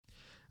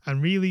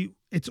And really,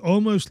 it's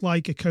almost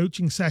like a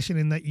coaching session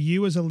in that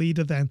you as a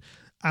leader then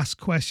ask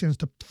questions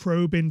to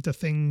probe into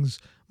things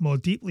more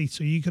deeply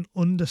so you can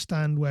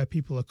understand where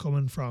people are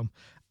coming from.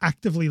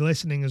 Actively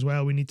listening as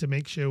well. We need to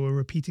make sure we're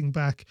repeating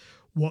back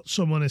what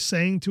someone is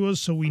saying to us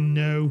so we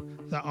know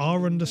that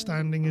our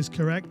understanding is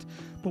correct.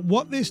 But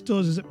what this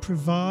does is it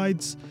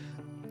provides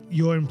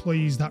your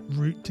employees that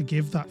route to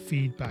give that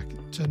feedback,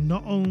 to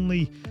not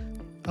only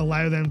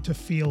allow them to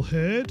feel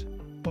heard,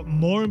 but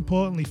more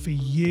importantly for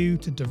you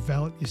to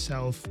develop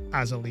yourself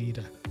as a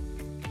leader.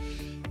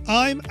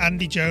 I'm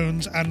Andy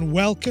Jones, and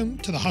welcome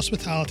to the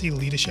Hospitality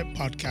Leadership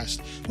Podcast,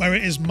 where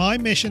it is my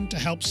mission to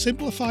help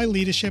simplify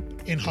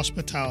leadership in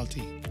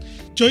hospitality.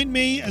 Join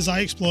me as I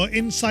explore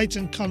insights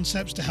and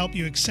concepts to help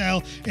you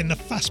excel in the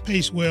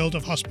fast-paced world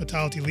of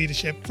hospitality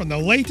leadership, from the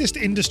latest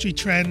industry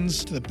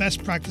trends to the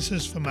best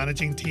practices for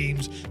managing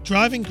teams,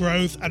 driving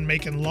growth, and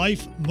making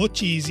life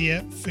much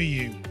easier for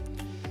you.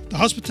 The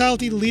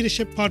Hospitality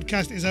Leadership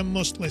Podcast is a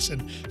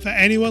must-listen for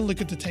anyone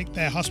looking to take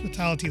their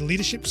hospitality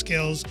leadership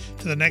skills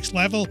to the next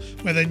level,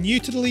 whether new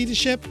to the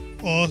leadership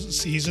or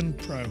seasoned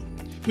pro.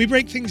 We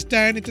break things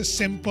down into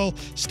simple,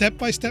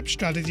 step-by-step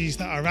strategies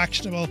that are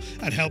actionable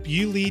and help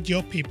you lead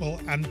your people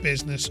and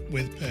business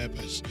with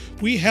purpose.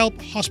 We help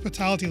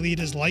hospitality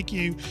leaders like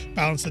you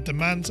balance the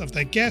demands of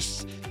their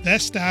guests, their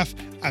staff,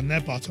 and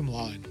their bottom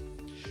line.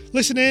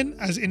 Listen in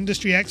as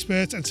industry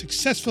experts and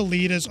successful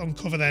leaders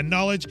uncover their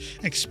knowledge,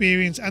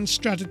 experience, and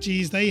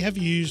strategies they have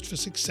used for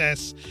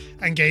success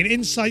and gain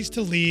insights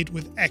to lead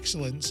with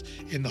excellence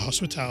in the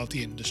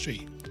hospitality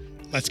industry.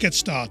 Let's get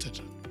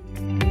started.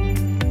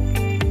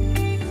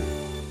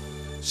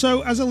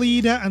 So, as a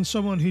leader and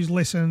someone who's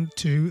listened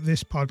to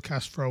this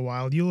podcast for a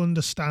while, you'll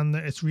understand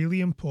that it's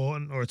really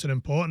important, or it's an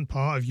important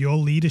part of your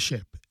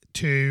leadership,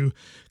 to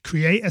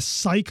create a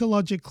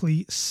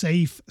psychologically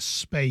safe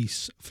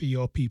space for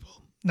your people.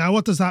 Now,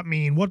 what does that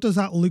mean? What does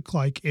that look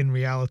like in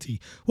reality?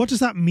 What does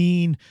that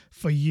mean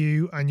for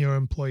you and your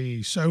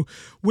employees? So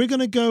we're going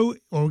to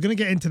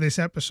get into this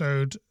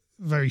episode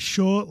very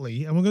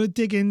shortly, and we're going to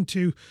dig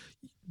into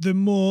the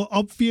more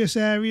obvious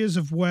areas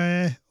of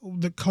where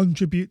that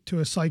contribute to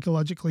a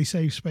psychologically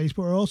safe space,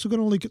 but we're also going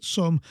to look at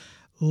some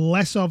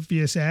less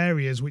obvious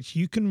areas which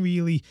you can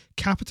really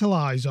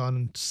capitalize on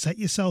and set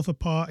yourself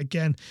apart.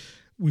 Again,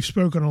 we've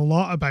spoken a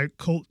lot about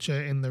culture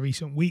in the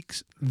recent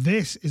weeks.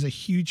 This is a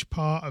huge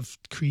part of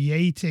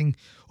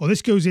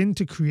this goes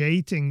into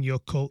creating your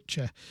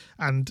culture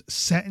and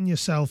setting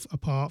yourself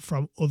apart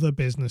from other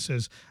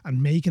businesses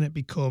and making it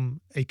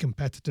become a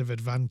competitive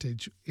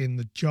advantage in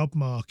the job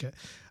market.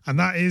 And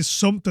that is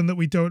something that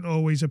we don't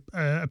always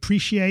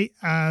appreciate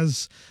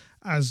as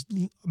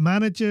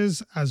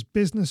managers, as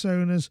business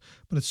owners,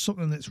 but it's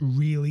something that's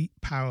really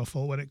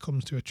powerful when it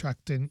comes to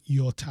attracting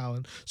your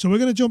talent. So we're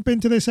going to jump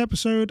into this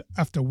episode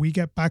after we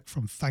get back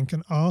from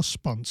thanking our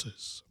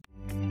sponsors.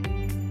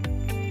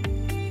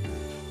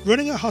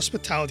 Running a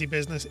hospitality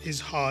business is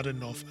hard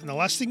enough, and the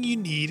last thing you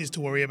need is to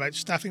worry about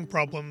staffing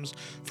problems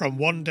from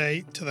one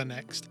day to the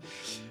next.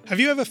 Have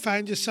you ever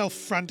found yourself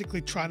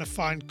frantically trying to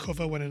find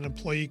cover when an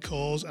employee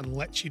calls and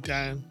lets you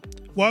down?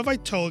 What have I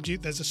told you?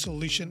 There's a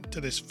solution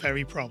to this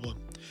very problem.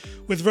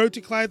 With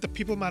RotaCloud, the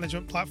people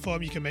management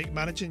platform, you can make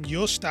managing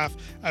your staff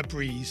a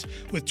breeze.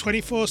 With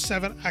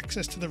 24/7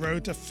 access to the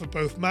Rota for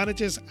both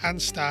managers and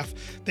staff,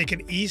 they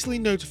can easily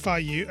notify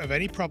you of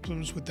any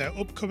problems with their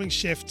upcoming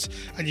shifts,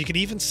 and you can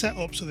even set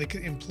up so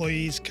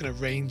employees can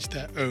arrange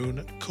their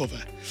own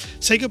cover.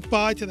 Say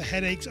goodbye to the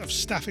headaches of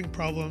staffing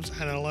problems and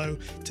hello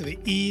to the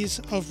ease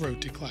of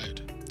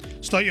RotaCloud.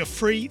 Start your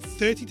free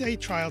 30-day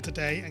trial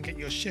today and get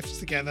your shifts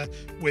together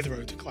with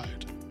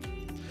RotaCloud.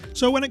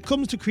 So when it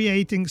comes to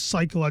creating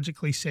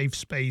psychologically safe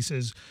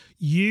spaces,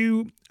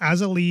 you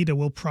as a leader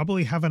will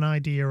probably have an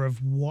idea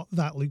of what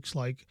that looks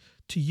like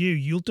to you.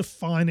 You'll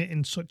define it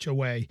in such a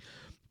way.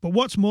 But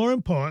what's more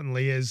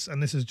importantly is,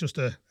 and this is just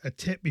a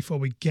tip before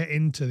we get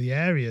into the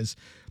areas,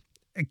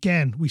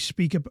 again, we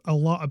speak a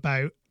lot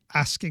about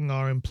asking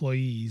our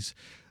employees,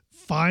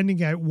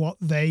 finding out what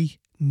they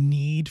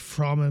need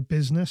from a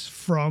business,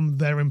 from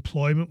their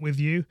employment with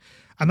you.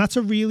 And that's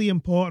a really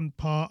important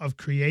part of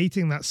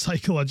creating that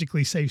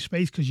psychologically safe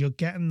space, because you're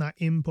getting that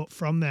input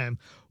from them,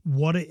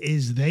 what it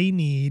is they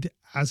need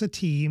as a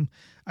team,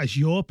 as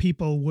your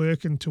people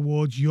working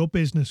towards your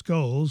business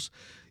goals.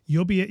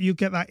 You'll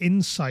get that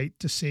insight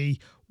to see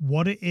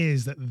what it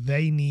is that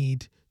they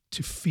need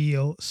to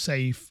feel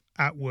safe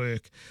at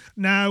work.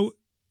 Now,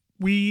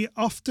 we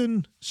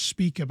often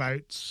speak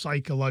about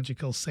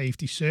psychological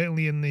safety,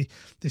 certainly in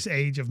this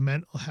age of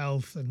mental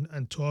health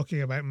and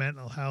talking about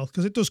mental health,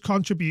 because it does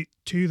contribute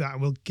to that,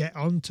 and we'll get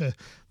onto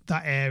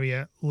that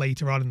area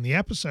later on in the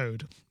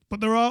episode.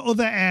 But there are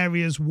other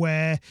areas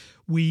where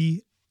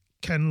we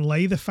can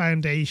lay the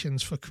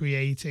foundations for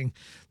creating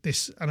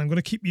this, and I'm going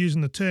to keep using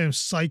the term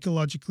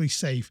psychologically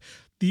safe.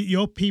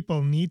 Your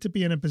people need to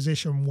be in a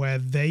position where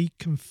they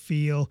can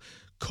feel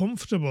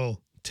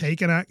comfortable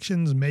taking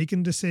actions,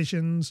 making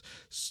decisions,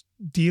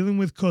 dealing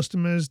with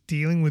customers,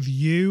 dealing with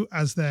you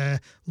as their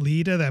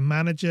leader, their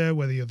manager,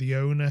 whether you're the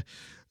owner,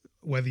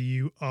 whether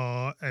you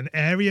are an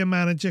area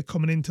manager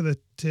coming into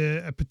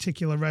to a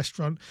particular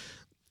restaurant.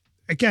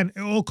 Again,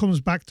 it all comes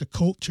back to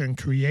culture and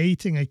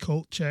creating a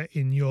culture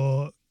in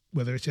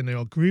whether it's in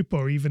your group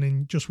or even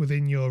in just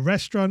within your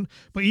restaurant,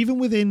 but even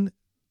within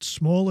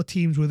smaller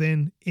teams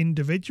within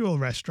individual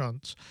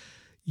restaurants.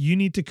 You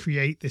need to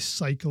create this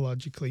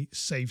psychologically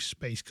safe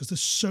space because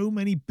there's so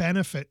many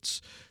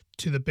benefits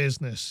to the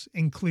business,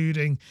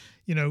 including,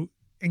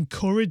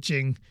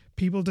 encouraging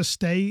people to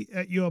stay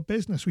at your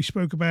business. We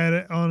spoke about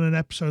it on an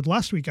episode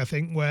last week, I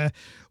think, where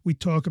we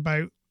talk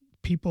about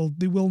people,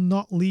 they will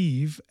not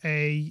leave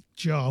a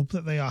job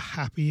that they are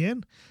happy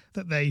in,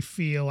 that they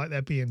feel like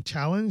they're being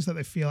challenged, that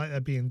they feel like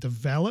they're being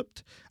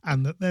developed,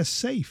 and that they're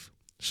safe.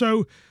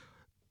 So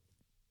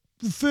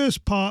the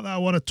first part that I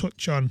want to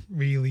touch on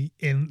really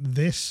in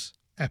this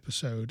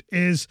episode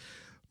is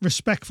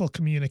respectful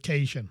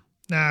communication.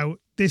 Now,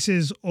 this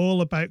is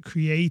all about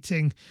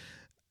creating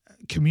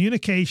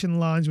communication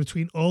lines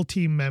between all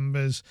team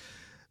members.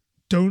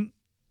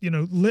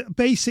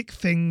 Basic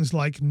things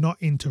like not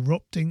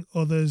interrupting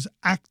others,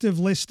 active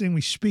listening.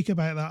 We speak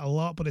about that a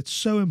lot, but it's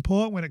so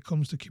important when it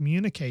comes to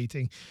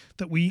communicating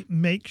that we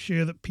make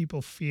sure that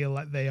people feel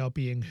like they are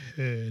being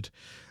heard.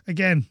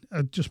 Again,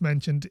 I just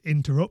mentioned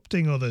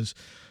interrupting others.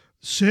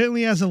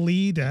 Certainly as a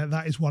leader,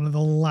 that is one of the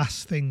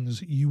last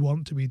things you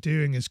want to be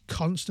doing, is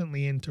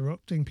constantly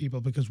interrupting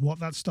people, because what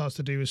that starts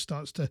to do is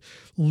starts to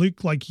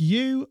look like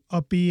you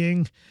are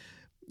being,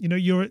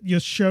 you're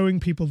showing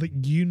people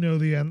that you know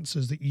the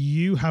answers, that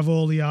you have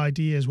all the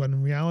ideas, when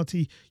in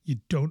reality, you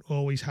don't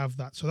always have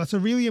that. So that's a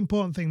really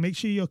important thing. Make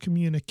sure your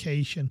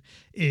communication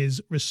is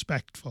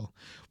respectful.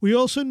 We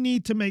also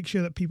need to make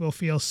sure that people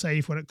feel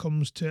safe when it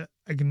comes to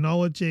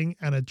acknowledging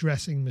and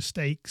addressing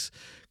mistakes,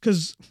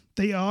 because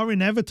they are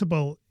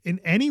inevitable in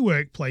any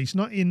workplace,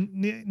 not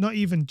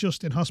even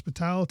just in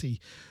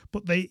hospitality,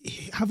 but they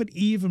have an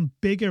even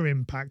bigger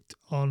impact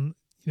on,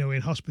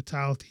 in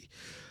hospitality.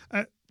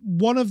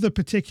 One of the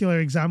particular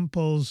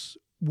examples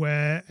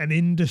where an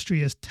industry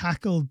has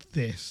tackled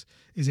this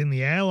is in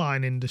the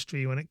airline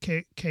industry, when it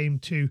came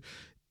to,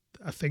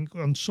 I think,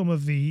 on some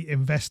of the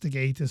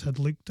investigators had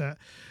looked at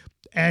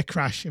air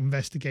crash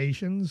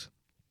investigations,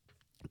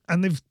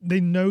 and they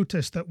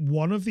noticed that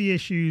one of the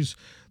issues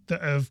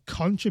that have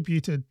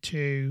contributed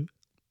to,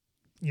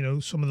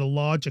 some of the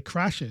larger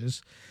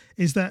crashes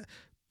is that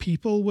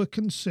people were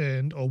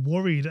concerned or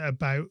worried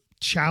about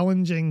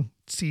challenging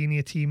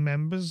senior team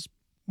members,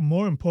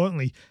 more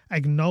importantly,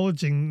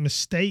 acknowledging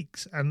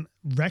mistakes and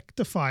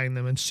rectifying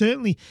them. And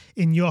certainly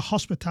in your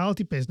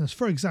hospitality business,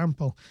 for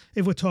example,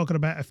 if we're talking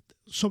about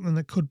something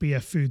that could be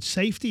a food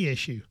safety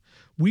issue,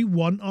 we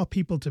want our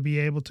people to be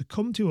able to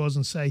come to us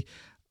and say,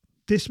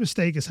 this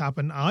mistake has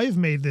happened. I've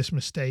made this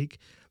mistake.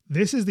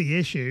 This is the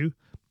issue.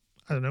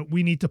 I don't know.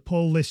 We need to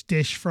pull this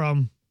dish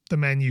from the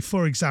menu,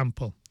 for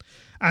example.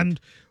 And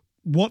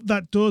what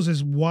that does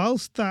is,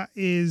 whilst that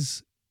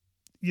is,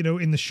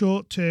 in the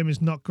short term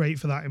is not great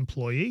for that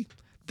employee,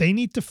 they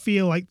need to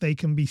feel like they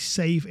can be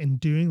safe in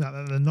doing that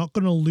they're not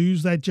going to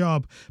lose their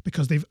job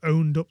because they've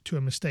owned up to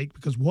a mistake.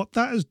 Because what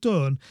that has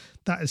done,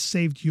 that has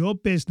saved your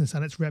business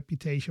and its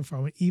reputation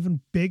from an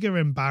even bigger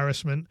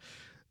embarrassment,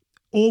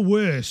 or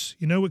worse.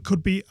 It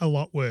could be a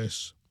lot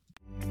worse.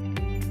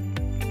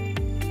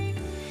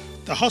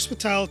 The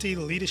Hospitality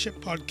Leadership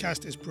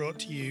Podcast is brought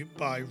to you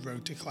by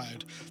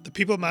RotaCloud, the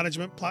people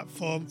management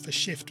platform for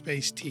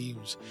shift-based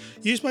teams.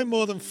 Used by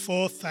more than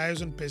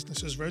 4,000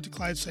 businesses,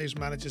 RotaCloud saves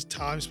managers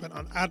time spent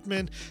on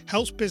admin,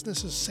 helps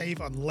businesses save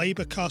on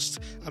labour costs,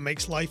 and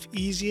makes life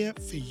easier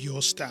for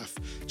your staff.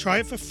 Try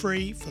it for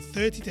free for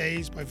 30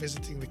 days by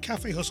visiting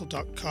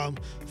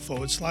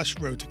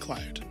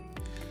thecafehustle.com/RotaCloud.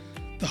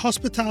 The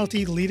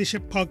Hospitality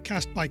Leadership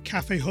Podcast by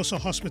Cafe Hustle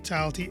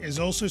Hospitality is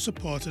also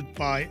supported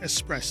by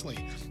Espressly.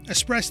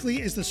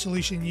 Espressly is the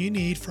solution you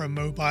need for a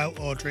mobile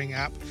ordering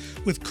app.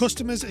 With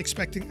customers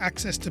expecting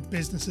access to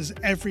businesses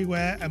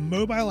everywhere, a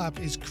mobile app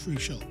is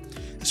crucial.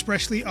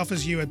 Espressly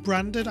offers you a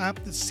branded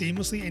app that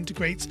seamlessly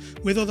integrates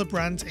with other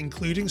brands,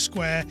 including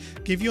Square.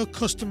 Give your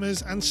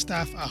customers and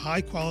staff a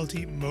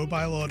high-quality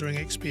mobile ordering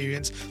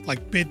experience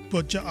like big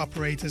budget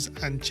operators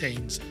and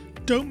chains.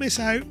 Don't miss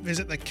out.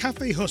 Visit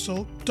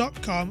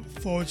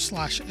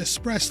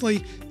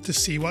thecafehustle.com/Espressly to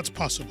see what's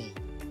possible.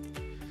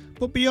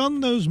 But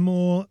beyond those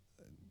more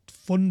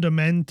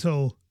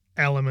fundamental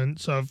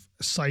elements of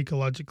a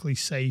psychologically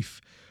safe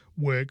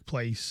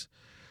workplace,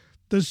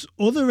 there's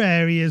other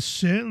areas,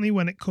 certainly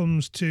when it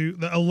comes to,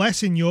 that are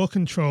less in your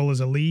control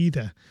as a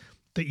leader,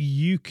 that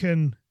you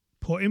can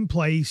put in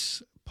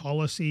place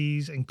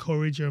policies,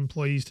 encourage your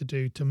employees to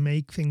do to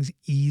make things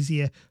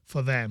easier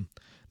for them.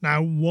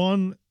 Now,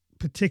 one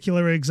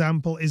particular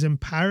example is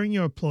empowering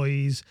your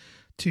employees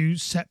to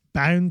set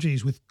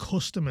boundaries with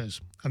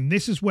customers. And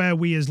this is where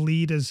we as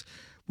leaders,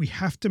 we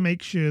have to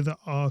make sure that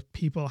our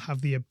people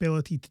have the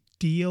ability to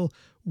deal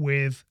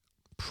with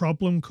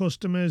problem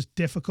customers,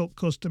 difficult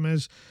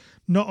customers.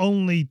 Not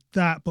only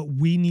that, but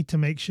we need to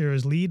make sure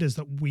as leaders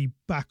that we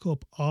back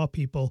up our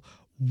people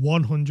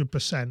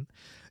 100%.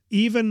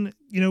 even,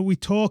 we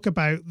talk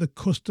about the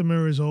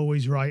customer is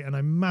always right, and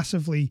I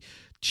massively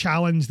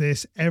challenge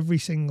this every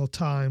single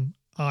time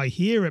I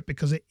hear it,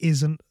 because it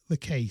isn't the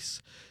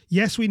case.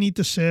 Yes, we need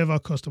to serve our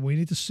customer. We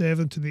need to serve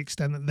them to the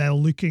extent that they're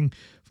looking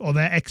or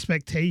their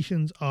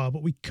expectations are,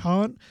 but we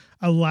can't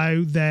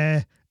allow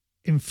their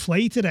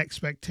inflated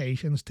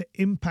expectations to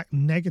impact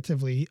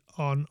negatively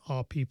on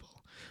our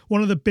people.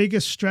 One of the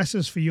biggest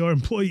stresses for your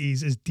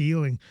employees is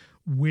dealing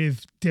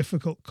with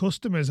difficult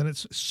customers, and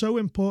it's so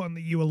important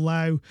that you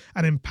allow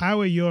and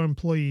empower your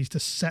employees to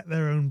set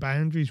their own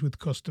boundaries with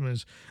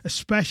customers,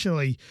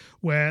 especially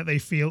where they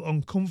feel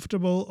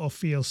uncomfortable or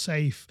feel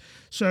safe.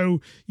 So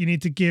you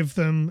need to give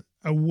them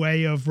a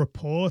way of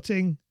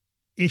reporting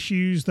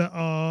issues that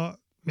are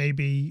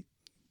maybe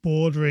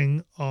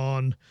bordering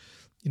on,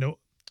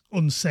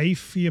 unsafe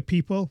for your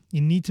people.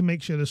 You need to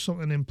make sure there's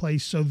something in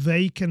place so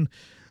they can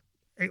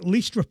at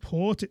least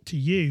report it to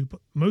you, but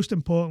most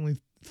importantly,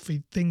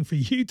 thing for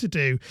you to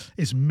do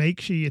is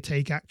make sure you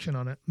take action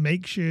on it.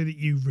 Make sure that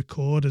you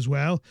record as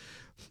well.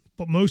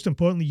 But most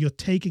importantly, you're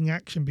taking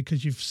action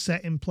because you've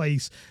set in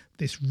place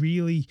this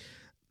really,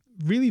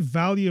 really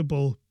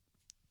valuable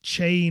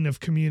chain of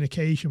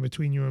communication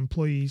between your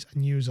employees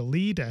and you as a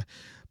leader.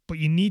 But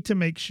you need to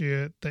make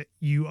sure that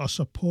you are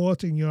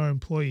supporting your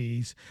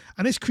employees.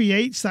 And this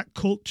creates that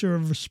culture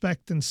of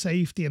respect and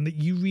safety, and that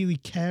you really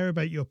care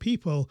about your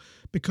people,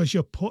 because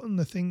you're putting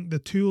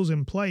the tools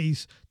in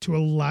place to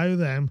allow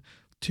them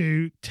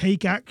to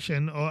take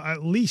action, or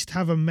at least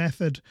have a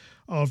method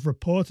of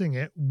reporting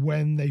it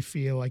when they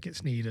feel like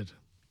it's needed.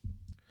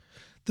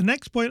 The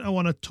next point I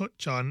want to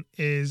touch on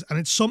is, and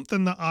it's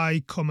something that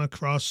I come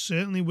across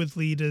certainly with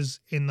leaders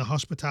in the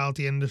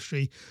hospitality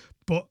industry,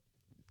 but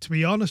to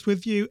be honest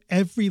with you,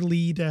 every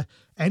leader,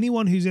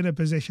 anyone who's in a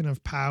position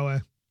of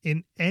power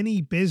in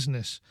any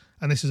business,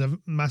 and this is a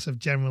massive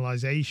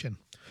generalization,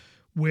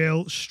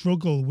 will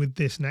struggle with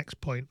this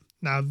next point.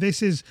 Now,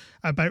 this is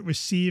about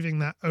receiving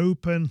that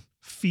open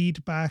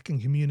feedback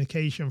and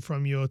communication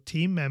from your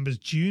team members,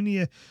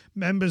 junior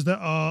members that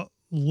are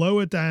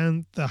lower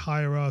down the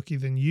hierarchy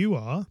than you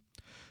are.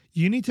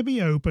 You need to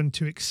be open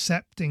to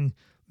accepting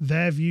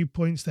their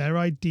viewpoints, their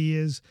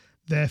ideas,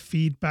 their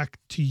feedback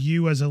to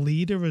you as a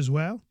leader as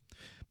well,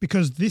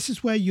 because this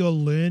is where your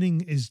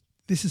learning is.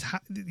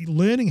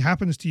 Learning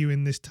happens to you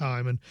in this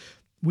time, and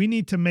we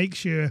need to make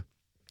sure,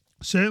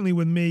 certainly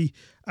with me,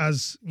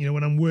 as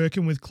when I'm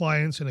working with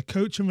clients in a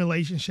coaching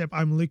relationship,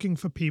 I'm looking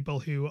for people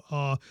who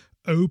are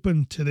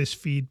open to this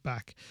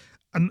feedback,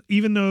 and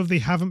even though they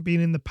haven't been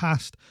in the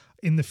past,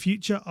 in the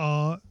future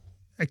are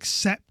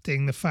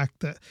accepting the fact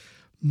that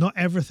not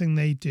everything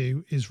they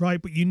do is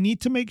right. But you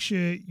need to make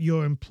sure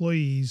your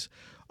employees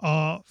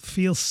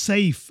feel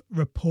safe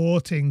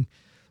reporting.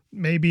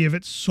 Maybe if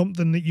it's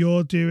something that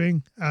you're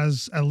doing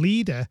as a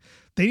leader,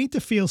 they need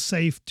to feel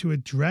safe to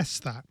address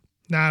that.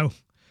 Now,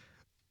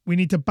 we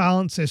need to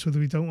balance this with,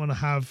 we don't want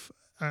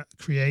to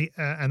create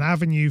an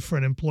avenue for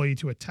an employee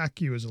to attack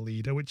you as a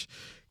leader, which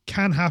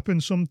can happen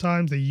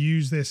sometimes. They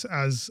use this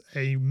as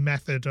a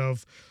method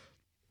of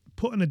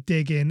putting a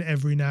dig in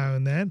every now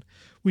and then.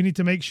 We need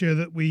to make sure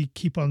that we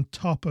keep on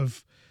top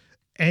of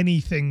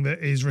anything that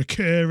is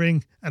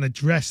recurring and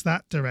address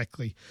that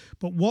directly.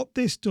 But what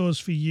this does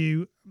for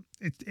you,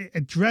 it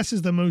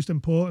addresses the most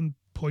important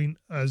point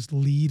as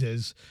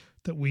leaders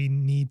that we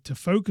need to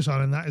focus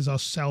on, and that is our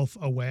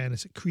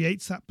self-awareness. It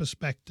creates that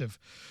perspective.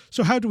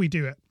 So how do we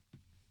do it?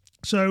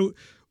 So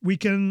we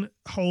can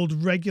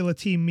hold regular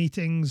team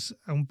meetings,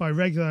 and by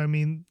regular I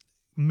mean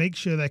make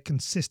sure they're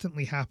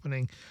consistently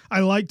happening. I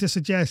like to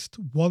suggest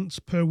once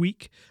per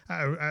week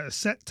at a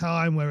set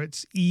time where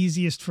it's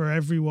easiest for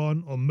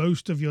everyone or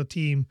most of your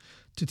team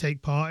to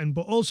take part in.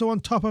 But also on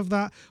top of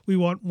that, we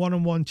want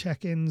one-on-one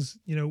check-ins,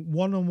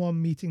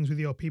 one-on-one meetings with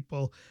your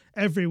people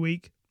every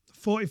week,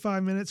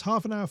 45 minutes,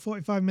 half an hour,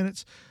 45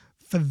 minutes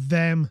for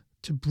them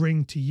to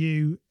bring to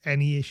you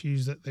any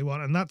issues that they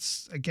want. And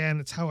that's, again,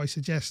 it's how I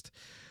suggest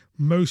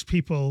most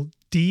people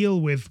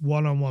deal with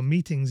one-on-one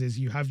meetings, is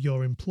you have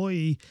your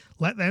employee,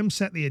 let them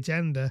set the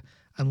agenda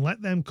and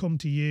let them come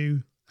to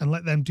you and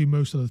let them do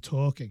most of the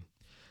talking.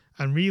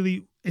 And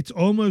really, it's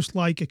almost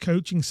like a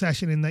coaching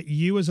session in that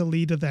you as a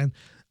leader then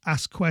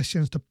ask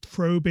questions to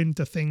probe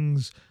into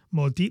things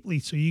more deeply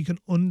so you can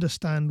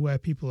understand where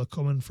people are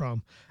coming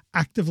from.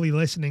 Actively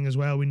listening as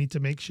well. We need to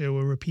make sure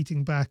we're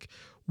repeating back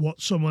what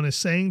someone is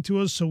saying to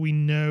us so we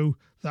know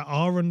that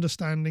our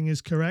understanding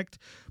is correct.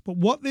 But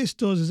what this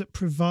does is it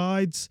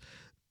provides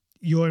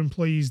your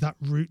employees that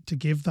route to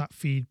give that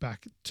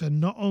feedback, to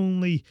not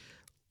only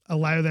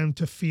allow them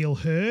to feel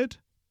heard,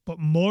 but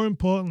more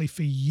importantly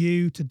for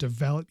you to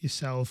develop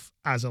yourself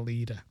as a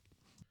leader.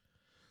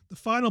 The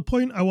final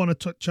point I want to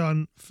touch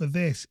on for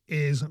this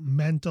is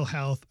mental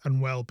health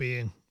and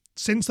well-being.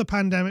 Since the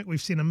pandemic,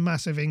 we've seen a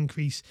massive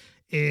increase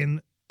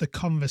in the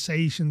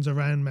conversations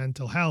around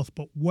mental health,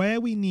 but where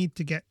we need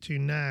to get to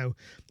now,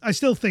 I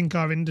still think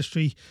our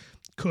industry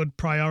could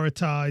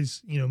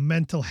prioritize,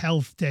 mental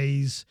health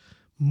days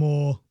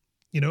more,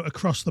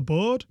 across the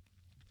board.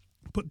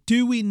 But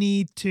do we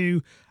need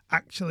to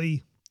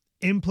actually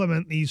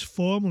implement these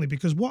formally,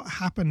 because what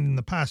happened in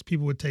the past,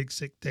 people would take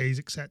sick days,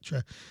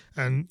 etc.,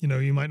 and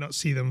you might not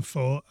see them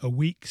for a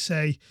week,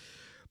 say,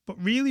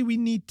 but really we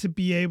need to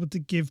be able to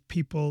give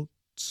people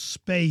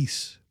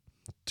space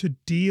to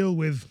deal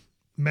with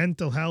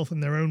mental health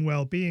and their own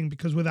well-being,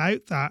 because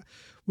without that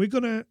we're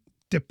going to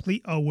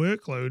deplete our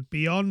workload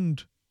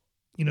beyond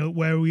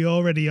where we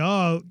already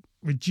are.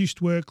 Reduced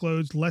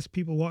workloads, less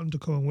people wanting to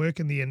come and work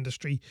in the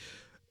industry.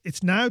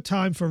 It's now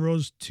time for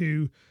us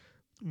to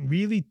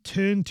really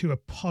turn to a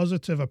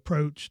positive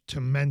approach to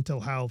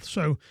mental health.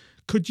 So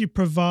could you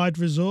provide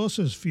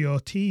resources for your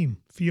team,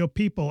 for your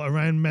people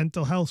around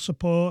mental health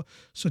support,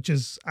 such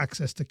as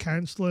access to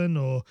counselling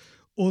or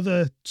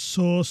other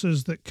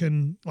sources that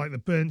can, like the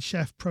Burnt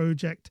Chef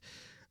Project,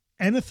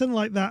 anything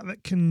like that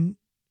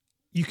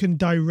you can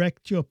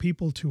direct your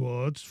people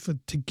towards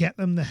to get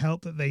them the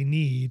help that they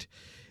need,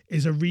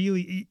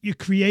 you're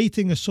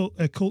creating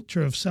a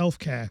culture of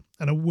self-care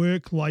and a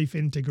work-life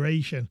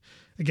integration.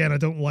 Again, I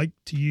don't like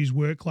to use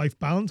work-life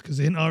balance, because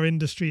in our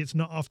industry, it's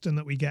not often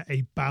that we get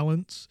a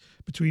balance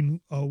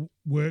between our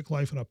work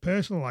life and our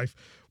personal life.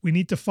 We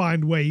need to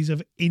find ways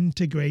of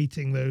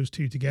integrating those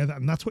two together.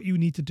 And that's what you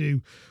need to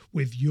do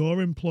with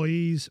your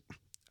employees.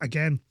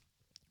 Again,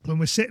 when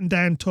we're sitting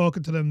down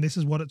talking to them, this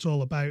is what it's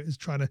all about, is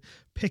trying to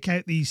pick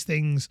out these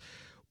things.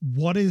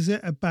 What is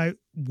it about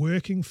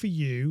working for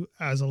you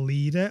as a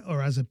leader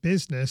or as a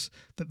business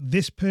that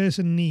this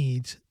person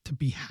needs to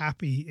be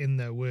happy in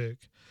their work?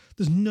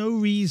 There's no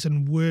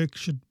reason work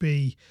should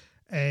be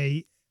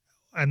an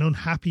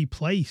unhappy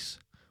place.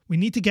 We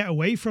need to get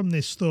away from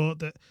this thought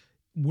that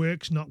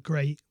work's not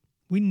great.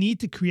 We need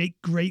to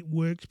create great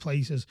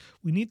workplaces.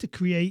 We need to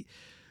create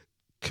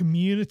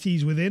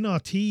communities within our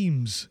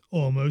teams.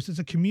 Almost, it's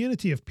a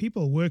community of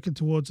people working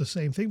towards the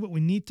same thing, but we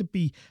need to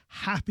be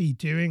happy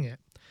doing it.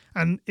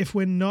 And if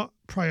we're not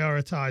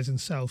prioritizing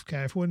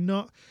self-care, if we're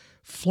not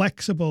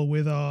flexible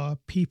with our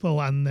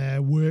people and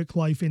their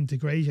work-life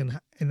integration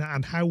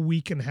and how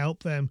we can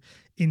help them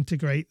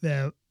integrate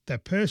their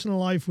personal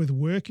life with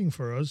working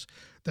for us,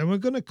 then we're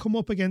going to come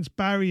up against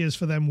barriers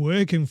for them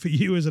working for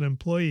you as an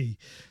employee.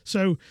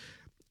 So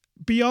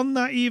beyond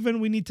that, even,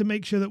 we need to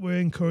make sure that we're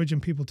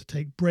encouraging people to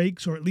take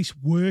breaks, or at least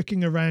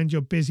working around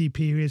your busy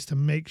periods to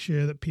make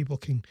sure that people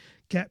can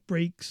get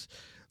breaks.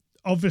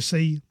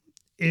 Obviously,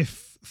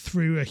 if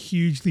through a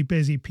hugely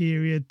busy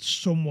period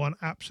someone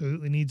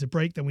absolutely needs a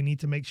break, then we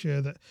need to make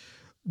sure that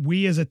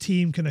we as a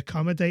team can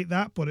accommodate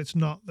that, but it's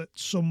not that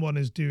someone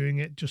is doing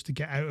it just to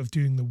get out of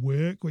doing the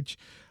work, which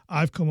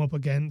I've come up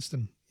against.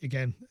 And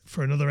again,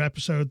 for another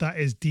episode, that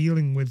is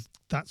dealing with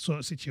that sort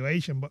of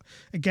situation. But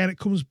again, it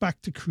comes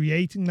back to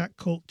creating that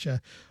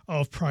culture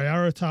of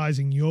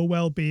prioritizing your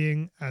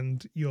well-being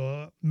and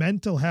your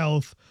mental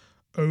health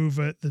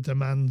over the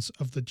demands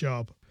of the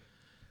job.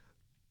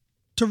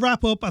 To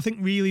wrap up, I think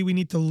really we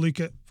need to look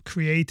at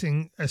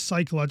creating a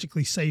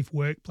psychologically safe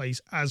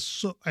workplace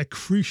as a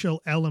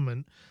crucial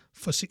element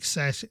for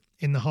success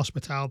in the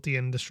hospitality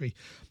industry.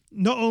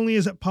 Not only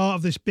is it part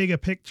of this bigger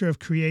picture of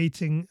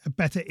creating a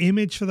better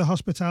image for the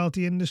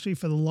hospitality industry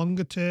for the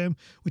longer term,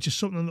 which is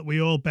something that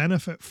we all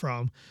benefit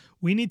from,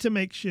 we need to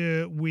make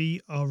sure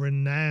we are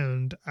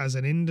renowned as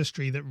an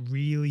industry that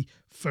really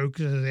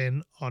focuses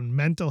in on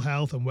mental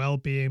health and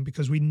well-being,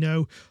 because we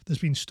know there's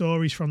been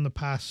stories from the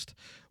past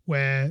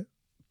where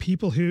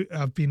people who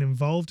have been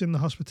involved in the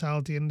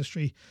hospitality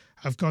industry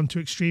have gone to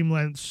extreme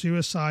lengths,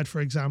 suicide,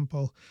 for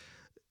example,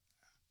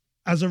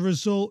 as a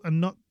result, and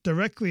not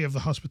directly of the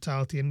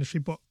hospitality industry,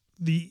 but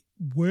the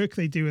work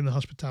they do in the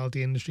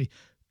hospitality industry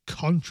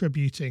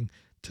contributing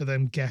to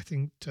them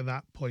getting to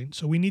that point.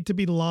 So we need to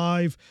be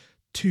live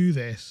to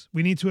this.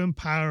 We need to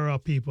empower our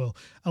people,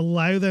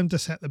 allow them to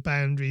set the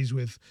boundaries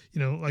with,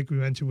 like we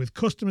mentioned, with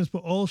customers,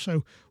 but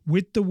also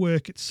with the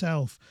work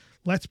itself.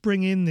 Let's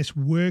bring in this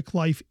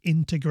work-life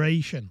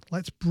integration.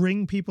 Let's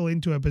bring people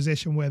into a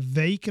position where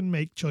they can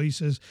make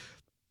choices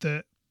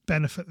that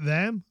benefit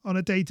them on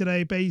a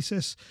day-to-day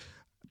basis,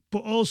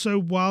 but also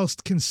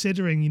whilst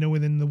considering,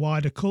 within the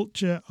wider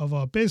culture of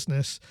our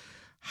business,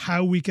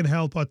 how we can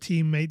help our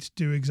teammates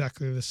do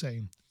exactly the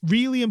same.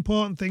 Really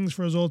important things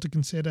for us all to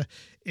consider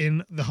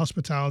in the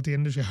hospitality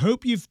industry. I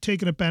hope you've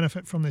taken a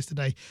benefit from this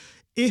today.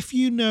 If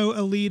you know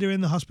a leader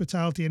in the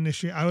hospitality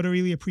industry, I would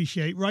really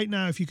appreciate right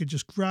now if you could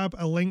just grab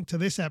a link to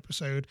this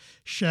episode,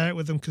 share it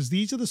with them, because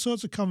these are the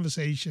sorts of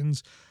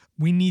conversations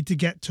we need to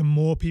get to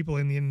more people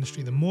in the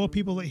industry. The more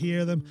people that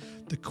hear them,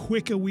 the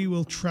quicker we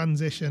will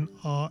transition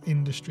our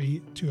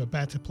industry to a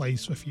better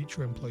place for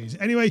future employees.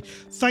 Anyway,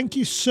 thank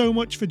you so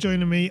much for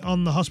joining me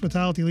on the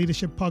Hospitality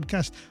Leadership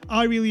Podcast.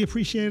 I really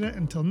appreciate it.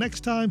 Until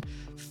next time,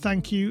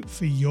 thank you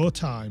for your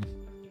time.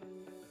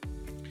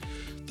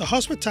 The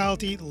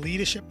Hospitality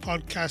Leadership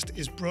Podcast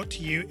is brought to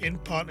you in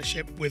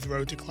partnership with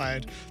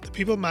RotaCloud, the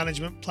people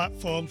management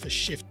platform for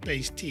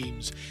shift-based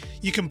teams.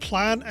 You can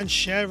plan and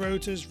share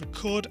rotas,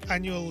 record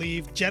annual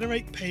leave,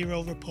 generate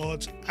payroll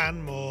reports,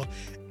 and more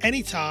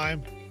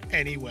anytime,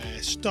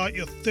 anywhere. Start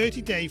your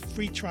 30-day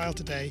free trial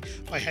today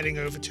by heading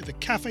over to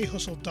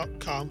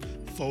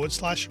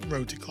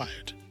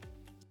thecafehustle.com/RotaCloud.